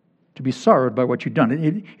 To be sorrowed by what you've done.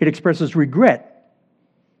 It expresses regret.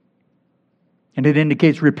 And it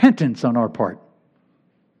indicates repentance on our part.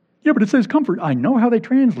 Yeah, but it says comfort. I know how they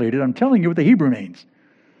translate it. I'm telling you what the Hebrew means.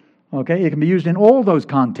 Okay, it can be used in all those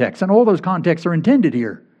contexts, and all those contexts are intended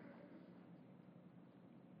here.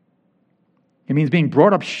 It means being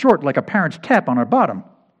brought up short like a parent's tap on our bottom. Do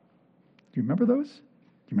you remember those? Do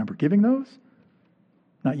you remember giving those?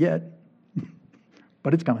 Not yet,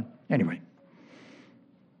 but it's coming. Anyway,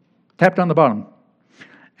 tapped on the bottom.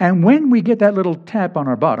 And when we get that little tap on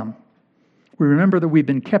our bottom, we remember that we've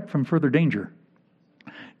been kept from further danger.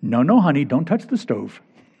 No, no, honey, don't touch the stove.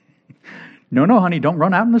 No, no, honey, don't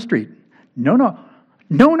run out in the street. No, no,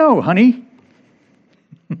 no, no, honey.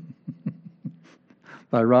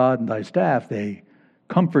 Thy rod and thy staff, they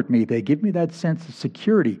comfort me. They give me that sense of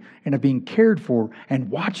security and of being cared for and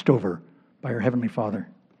watched over by our Heavenly Father.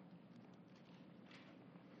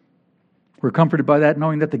 We're comforted by that,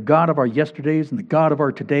 knowing that the God of our yesterdays and the God of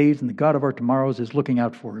our todays and the God of our tomorrows is looking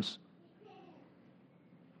out for us.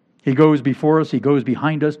 He goes before us, He goes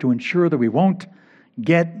behind us to ensure that we won't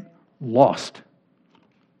get lost,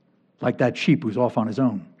 like that sheep who's off on his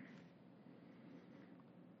own.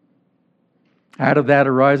 Out of that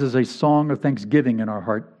arises a song of thanksgiving in our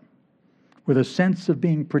heart, with a sense of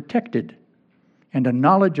being protected and a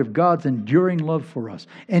knowledge of God's enduring love for us.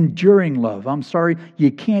 Enduring love. I'm sorry,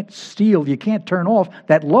 you can't steal, you can't turn off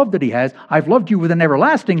that love that He has. I've loved you with an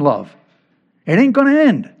everlasting love. It ain't going to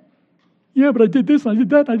end. Yeah, but I did this, and I did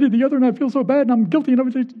that, and I did the other, and I feel so bad, and I'm guilty, and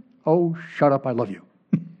everything. Oh, shut up, I love you.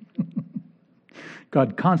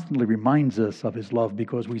 God constantly reminds us of His love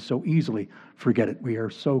because we so easily forget it. We are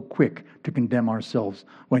so quick to condemn ourselves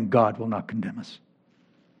when God will not condemn us.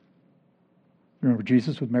 Remember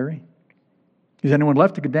Jesus with Mary? Is anyone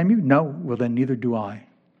left to condemn you? No. Well, then neither do I.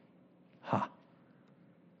 Ha.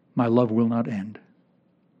 My love will not end.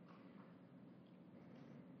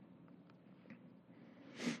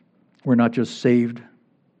 We're not just saved.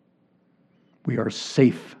 We are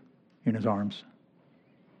safe in His arms.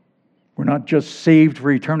 We're not just saved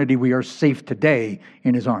for eternity. We are safe today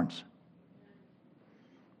in His arms.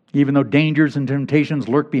 Even though dangers and temptations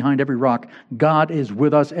lurk behind every rock, God is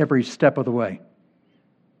with us every step of the way.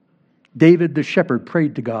 David the shepherd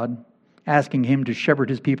prayed to God, asking Him to shepherd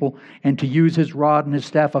His people and to use His rod and His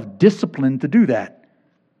staff of discipline to do that.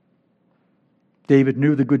 David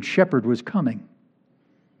knew the good shepherd was coming.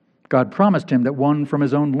 God promised him that one from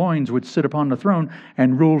his own loins would sit upon the throne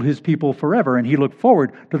and rule His people forever, and he looked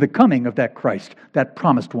forward to the coming of that Christ, that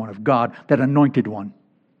promised one of God, that anointed one.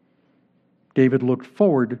 David looked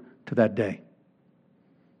forward to that day.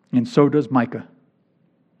 And so does Micah.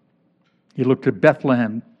 He looked to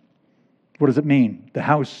Bethlehem. What does it mean? The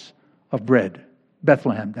house of bread.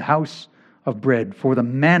 Bethlehem, the house of bread, for the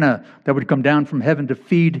manna that would come down from heaven to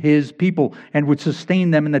feed His people and would sustain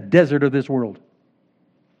them in the desert of this world.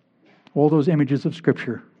 All those images of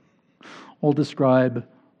Scripture all describe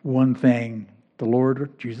one thing, the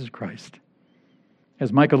Lord Jesus Christ.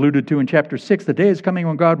 As Mike alluded to in chapter 6, the day is coming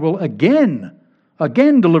when God will again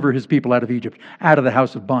deliver His people out of Egypt, out of the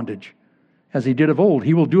house of bondage. As He did of old,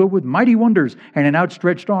 He will do it with mighty wonders and an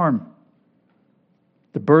outstretched arm.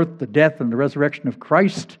 The birth, the death, and the resurrection of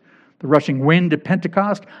Christ, the rushing wind at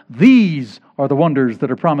Pentecost, these are the wonders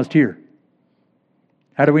that are promised here.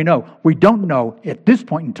 How do we know? We don't know at this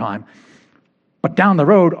point in time. But down the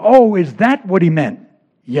road, oh, is that what He meant?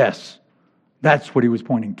 Yes, that's what He was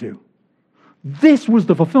pointing to. This was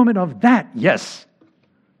the fulfillment of that. Yes,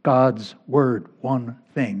 God's Word, one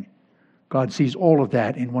thing. God sees all of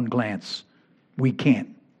that in one glance. We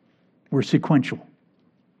can't. We're sequential.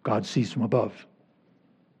 God sees from above.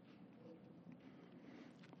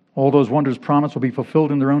 All those wonders promised will be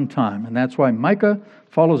fulfilled in their own time. And that's why Micah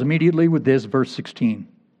follows immediately with this, verse 16.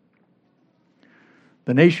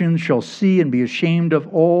 The nations shall see and be ashamed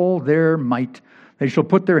of all their might. They shall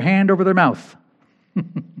put their hand over their mouth.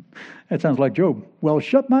 That sounds like Job. Well,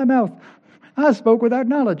 shut my mouth. I spoke without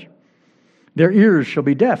knowledge. Their ears shall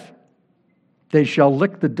be deaf. They shall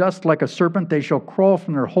lick the dust like a serpent. They shall crawl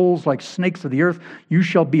from their holes like snakes of the earth. You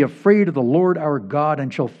shall be afraid of the Lord our God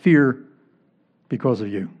and shall fear because of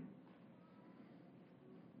you.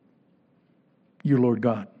 You, Lord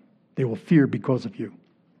God. They will fear because of you.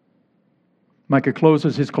 Micah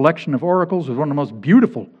closes his collection of oracles with one of the most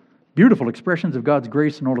beautiful, beautiful expressions of God's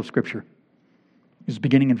grace in all of Scripture. It's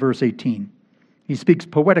beginning in verse 18. He speaks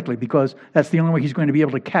poetically because that's the only way he's going to be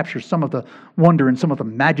able to capture some of the wonder and some of the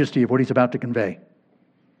majesty of what he's about to convey.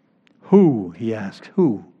 Who, he asks,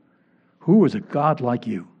 who is a God like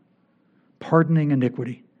you, pardoning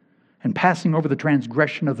iniquity and passing over the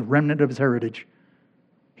transgression of the remnant of His heritage?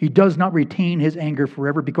 He does not retain His anger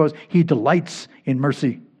forever because He delights in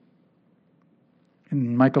mercy.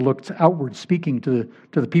 And Micah looks outward, speaking to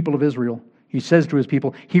the people of Israel. He says to His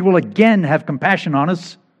people, He will again have compassion on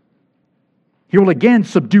us. He will again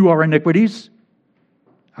subdue our iniquities.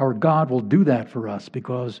 Our God will do that for us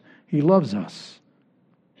because He loves us.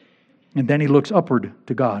 And then he looks upward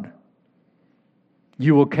to God.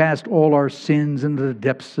 You will cast all our sins into the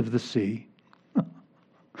depths of the sea.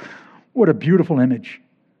 What a beautiful image.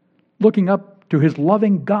 Looking up to his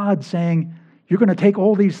loving God saying, You're going to take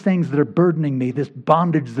all these things that are burdening me, this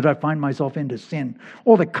bondage that I find myself in to sin,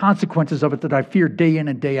 all the consequences of it that I fear day in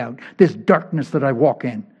and day out, this darkness that I walk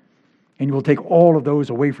in, and you will take all of those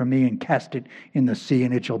away from me and cast it in the sea,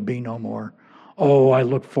 and it shall be no more. Oh, I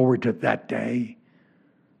look forward to that day,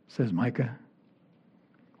 says Micah.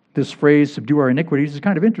 This phrase, subdue our iniquities, is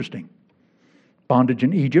kind of interesting. Bondage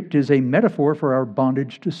in Egypt is a metaphor for our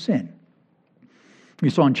bondage to sin. We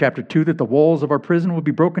saw in chapter 2 that the walls of our prison will be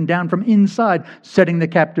broken down from inside, setting the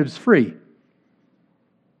captives free.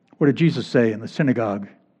 What did Jesus say in the synagogue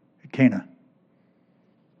at Cana?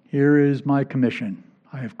 Here is my commission.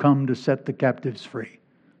 I have come to set the captives free.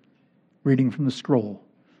 Reading from the scroll.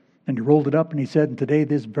 And he rolled it up and he said, and today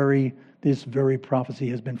this very prophecy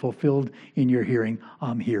has been fulfilled in your hearing.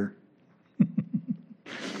 I'm here.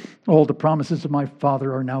 All the promises of my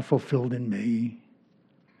Father are now fulfilled in me.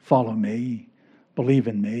 Follow me. Believe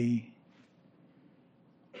in me.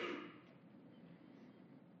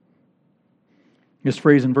 This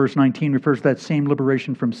phrase in verse 19 refers to that same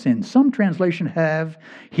liberation from sin. Some translation have,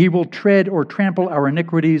 he will tread or trample our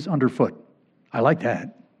iniquities underfoot. I like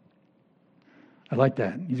that. I like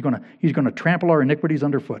that. He's going to trample our iniquities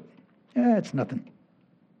underfoot. Yeah, it's nothing.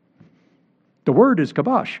 The word is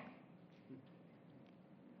kabosh.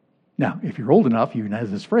 Now, if you're old enough, you know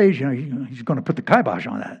this phrase, he's going to put the kibosh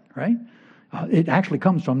on that, right? It actually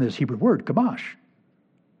comes from this Hebrew word, kabosh.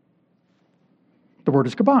 The word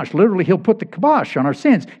is kabosh. Literally, he'll put the kibosh on our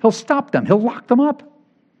sins. He'll stop them. He'll lock them up.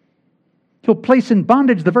 He'll place in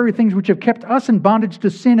bondage the very things which have kept us in bondage to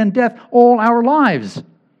sin and death all our lives.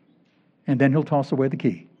 And then he'll toss away the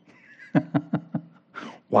key.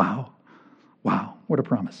 Wow. Wow. What a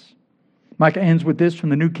promise. Micah ends with this from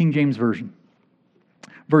the New King James Version.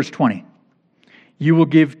 Verse 20. You will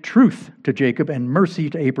give truth to Jacob and mercy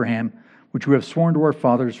to Abraham, which you have sworn to our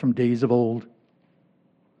fathers from days of old.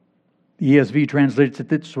 The ESV translates it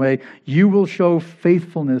this way. You will show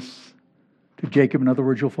faithfulness to Jacob. In other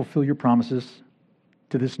words, you'll fulfill your promises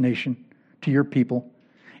to this nation, to your people.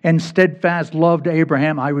 And steadfast love to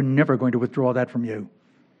Abraham. I was never going to withdraw that from you.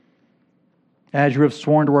 As you have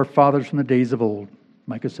sworn to our fathers from the days of old.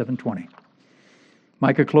 Micah 7:20.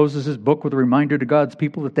 Micah closes his book with a reminder to God's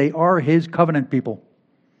people that they are his covenant people.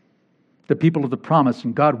 The people of the promise,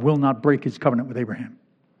 and God will not break his covenant with Abraham.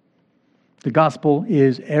 The gospel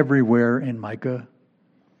is everywhere in Micah.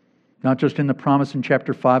 Not just in the promise in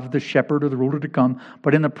chapter 5 of the shepherd or the ruler to come,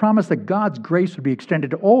 but in the promise that God's grace would be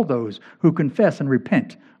extended to all those who confess and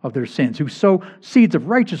repent of their sins, who sow seeds of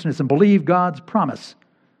righteousness and believe God's promise.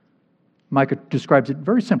 Micah describes it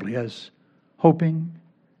very simply as hoping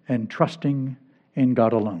and trusting in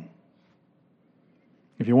God alone.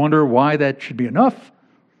 If you wonder why that should be enough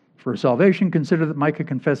for salvation, consider that Micah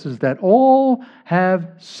confesses that all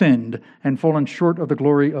have sinned and fallen short of the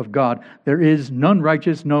glory of God. There is none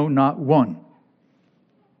righteous, no, not one.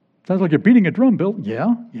 Sounds like you're beating a drum, Bill.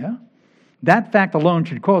 Yeah. That fact alone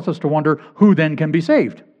should cause us to wonder who then can be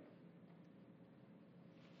saved.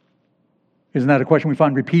 Isn't that a question we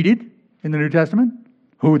find repeated in the New Testament?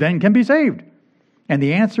 Who then can be saved? And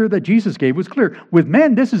the answer that Jesus gave was clear. With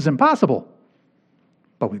men, this is impossible.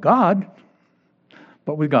 But with God,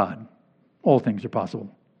 all things are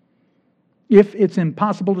possible. If it's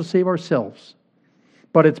impossible to save ourselves,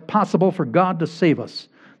 but it's possible for God to save us,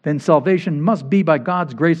 then salvation must be by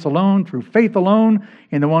God's grace alone, through faith alone,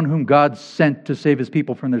 in the one whom God sent to save his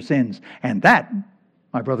people from their sins. And that,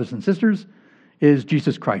 my brothers and sisters, is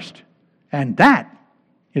Jesus Christ. And that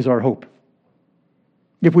is our hope.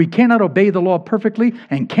 If we cannot obey the law perfectly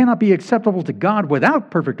and cannot be acceptable to God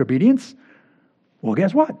without perfect obedience, well,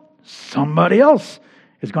 guess what? Somebody else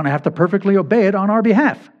is going to have to perfectly obey it on our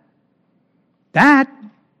behalf. That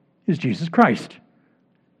is Jesus Christ.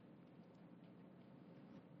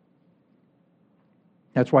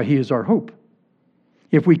 That's why he is our hope.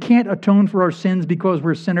 If we can't atone for our sins because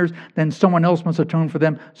we're sinners, then someone else must atone for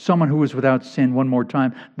them, someone who is without sin. One more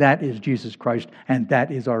time, that is Jesus Christ, and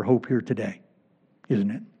that is our hope here today,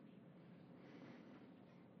 isn't it?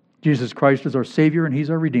 Jesus Christ is our Savior and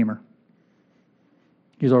he's our Redeemer.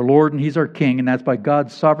 He's our Lord and he's our King, and that's by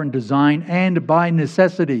God's sovereign design and by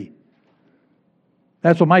necessity.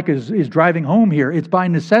 That's what Micah is driving home here. It's by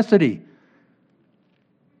necessity.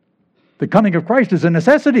 The coming of Christ is a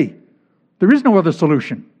necessity. There is no other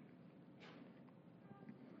solution.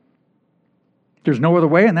 There's no other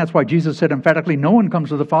way, and that's why Jesus said emphatically, no one comes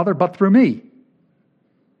to the Father but through me.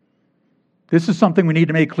 This is something we need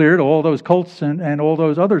to make clear to all those cults and all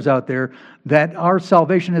those others out there, that our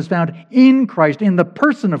salvation is found in Christ, in the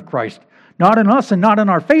person of Christ. Not in us and not in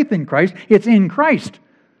our faith in Christ. It's in Christ.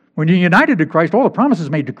 When you're united to Christ, all the promises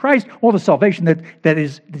made to Christ, all the salvation that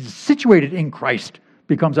is situated in Christ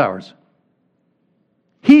becomes ours.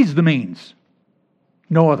 He's the means,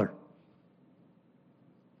 no other.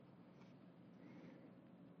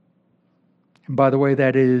 And by the way,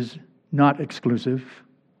 that is not exclusive.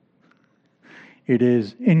 It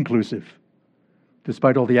is inclusive,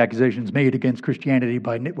 despite all the accusations made against Christianity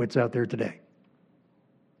by nitwits out there today.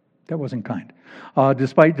 That wasn't kind.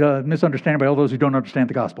 Despite misunderstanding by all those who don't understand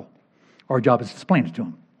the gospel. Our job is to explain it to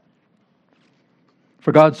them.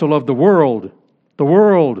 For God so loved the world,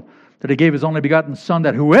 that He gave His only begotten Son,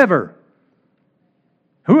 that whoever,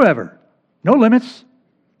 no limits,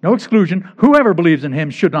 no exclusion, whoever believes in Him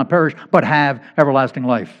should not perish, but have everlasting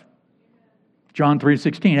life. John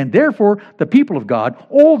 3:16. And therefore, the people of God,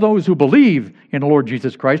 all those who believe in the Lord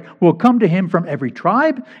Jesus Christ, will come to Him from every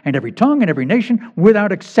tribe and every tongue and every nation,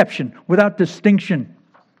 without exception, without distinction.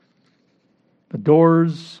 The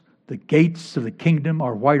doors, the gates of the kingdom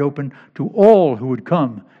are wide open to all who would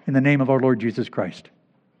come in the name of our Lord Jesus Christ.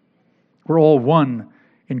 We're all one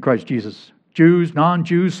in Christ Jesus. Jews,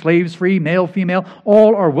 non-Jews, slaves, free, male, female,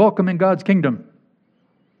 all are welcome in God's kingdom.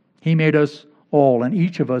 He made us all, and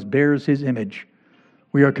each of us bears His image.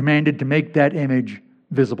 We are commanded to make that image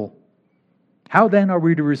visible. How then are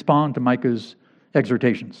we to respond to Micah's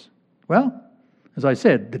exhortations? Well, as I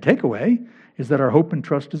said, the takeaway is that our hope and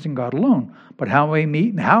trust is in God alone. But how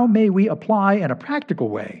may we apply in a practical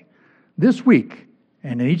way this week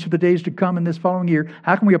and in each of the days to come in this following year?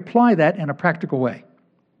 How can we apply that in a practical way?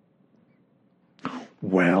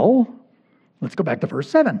 Well, let's go back to verse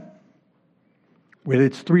 7 with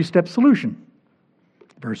its three-step solution.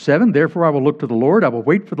 Verse 7, therefore I will look to the Lord, I will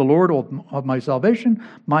wait for the Lord of my salvation,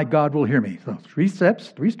 my God will hear me. So three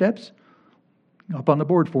steps up on the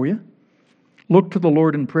board for you. Look to the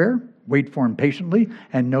Lord in prayer, wait for Him patiently,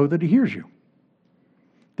 and know that He hears you.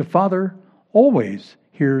 The Father always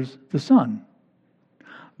hears the Son.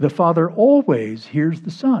 The Father always hears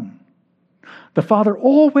the Son. The Father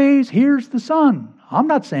always hears the Son. I'm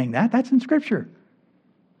not saying that, that's in Scripture.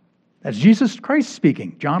 That's Jesus Christ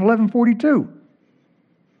speaking, John 11:42.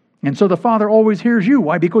 And so the Father always hears you.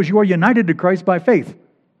 Why? Because you are united to Christ by faith.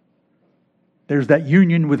 There's that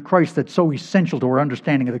union with Christ that's so essential to our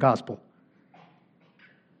understanding of the gospel.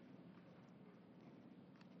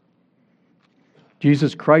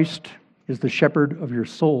 Jesus Christ is the shepherd of your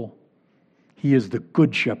soul. He is the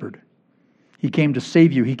good shepherd. He came to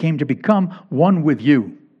save you. He came to become one with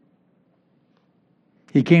you.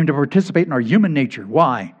 He came to participate in our human nature.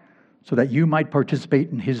 Why? So that you might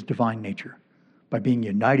participate in His divine nature by being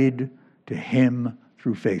united to Him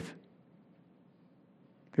through faith.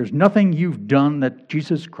 There's nothing you've done that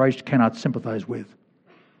Jesus Christ cannot sympathize with.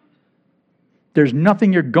 There's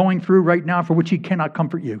nothing you're going through right now for which He cannot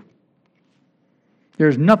comfort you.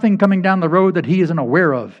 There's nothing coming down the road that He isn't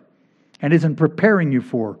aware of and isn't preparing you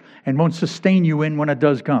for and won't sustain you in when it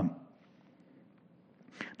does come.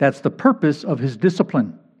 That's the purpose of His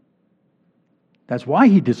discipline. That's why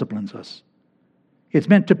He disciplines us. It's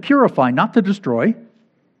meant to purify, not to destroy.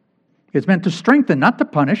 It's meant to strengthen, not to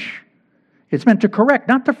punish. It's meant to correct,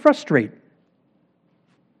 not to frustrate.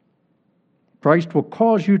 Christ will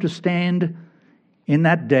cause you to stand in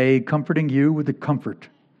that day, comforting you with the comfort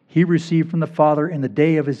He received from the Father in the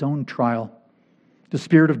day of His own trial. The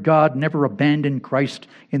Spirit of God never abandoned Christ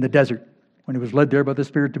in the desert when He was led there by the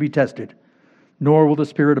Spirit to be tested, nor will the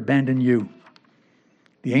Spirit abandon you.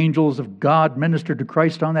 The angels of God ministered to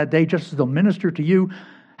Christ on that day just as they'll minister to you.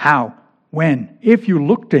 How? When? If you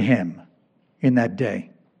look to Him in that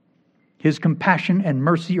day. His compassion and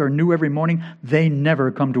mercy are new every morning. They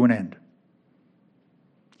never come to an end.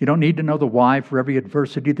 You don't need to know the why for every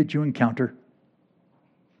adversity that you encounter.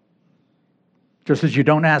 Just as you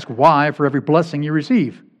don't ask why for every blessing you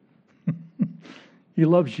receive. He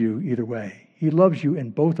loves you either way. He loves you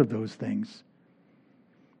in both of those things.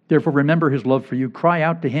 Therefore, remember His love for you. Cry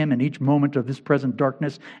out to Him in each moment of this present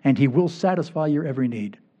darkness, and He will satisfy your every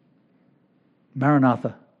need.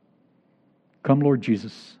 Maranatha. Come, Lord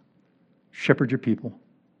Jesus. Shepherd your people.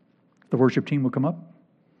 The worship team will come up.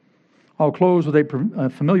 I'll close with a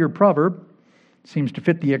familiar proverb. It seems to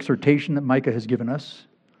fit the exhortation that Micah has given us.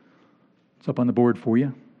 It's up on the board for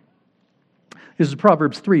you. This is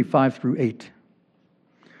Proverbs 3, 5 through 8.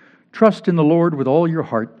 Trust in the Lord with all your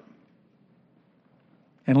heart,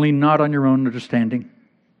 and lean not on your own understanding.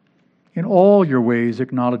 In all your ways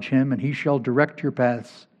acknowledge Him, and He shall direct your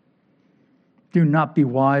paths. Do not be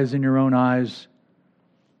wise in your own eyes.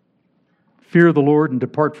 Fear the Lord and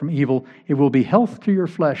depart from evil. It will be health to your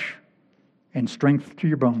flesh and strength to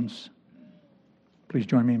your bones. Please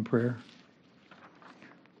join me in prayer.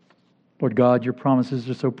 Lord God, your promises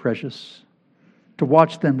are so precious. To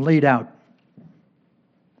watch them laid out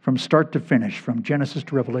from start to finish, from Genesis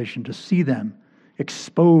to Revelation, to see them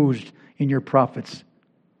exposed in your prophets,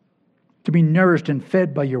 to be nourished and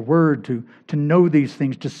fed by your word, to know these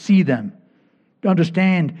things, to see them, to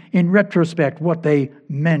understand in retrospect what they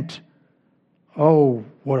meant. Oh,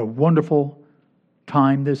 what a wonderful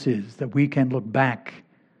time this is, that we can look back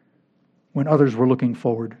when others were looking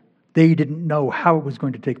forward. They didn't know how it was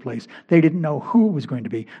going to take place. They didn't know who it was going to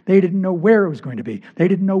be. They didn't know where it was going to be. They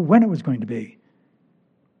didn't know when it was going to be.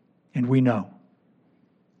 And we know.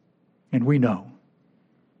 And we know.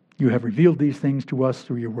 You have revealed these things to us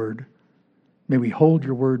through your word. May we hold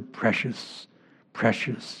your word precious,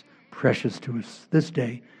 precious, precious to us this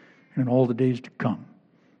day and in all the days to come.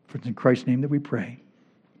 For it's in Christ's name that we pray.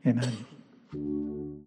 Amen.